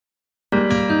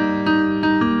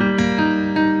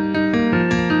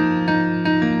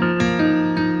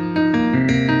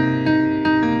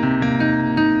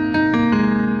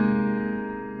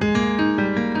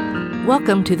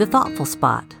Welcome to The Thoughtful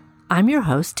Spot. I'm your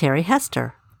host, Terry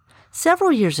Hester. Several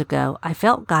years ago, I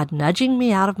felt God nudging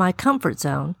me out of my comfort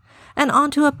zone and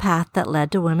onto a path that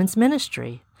led to women's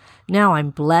ministry. Now I'm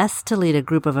blessed to lead a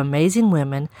group of amazing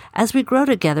women as we grow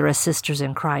together as sisters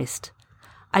in Christ.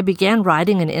 I began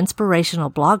writing an inspirational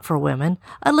blog for women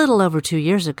a little over 2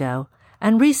 years ago,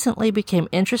 and recently became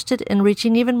interested in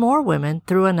reaching even more women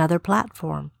through another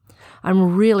platform.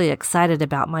 I'm really excited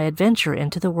about my adventure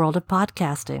into the world of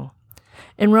podcasting.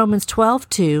 In Romans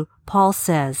 12:2, Paul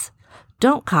says,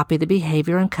 "Don't copy the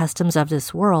behavior and customs of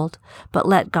this world, but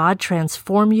let God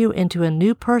transform you into a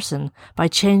new person by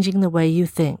changing the way you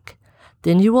think.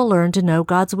 Then you will learn to know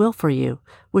God's will for you,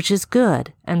 which is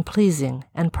good and pleasing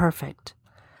and perfect."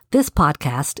 This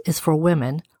podcast is for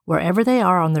women, wherever they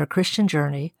are on their Christian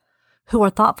journey, who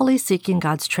are thoughtfully seeking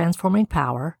God's transforming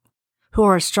power, who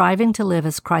are striving to live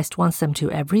as Christ wants them to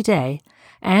every day,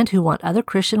 and who want other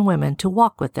Christian women to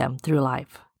walk with them through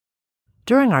life.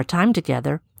 During our time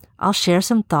together, I'll share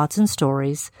some thoughts and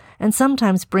stories, and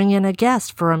sometimes bring in a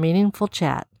guest for a meaningful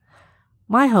chat.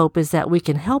 My hope is that we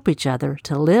can help each other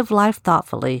to live life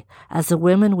thoughtfully as the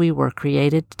women we were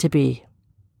created to be.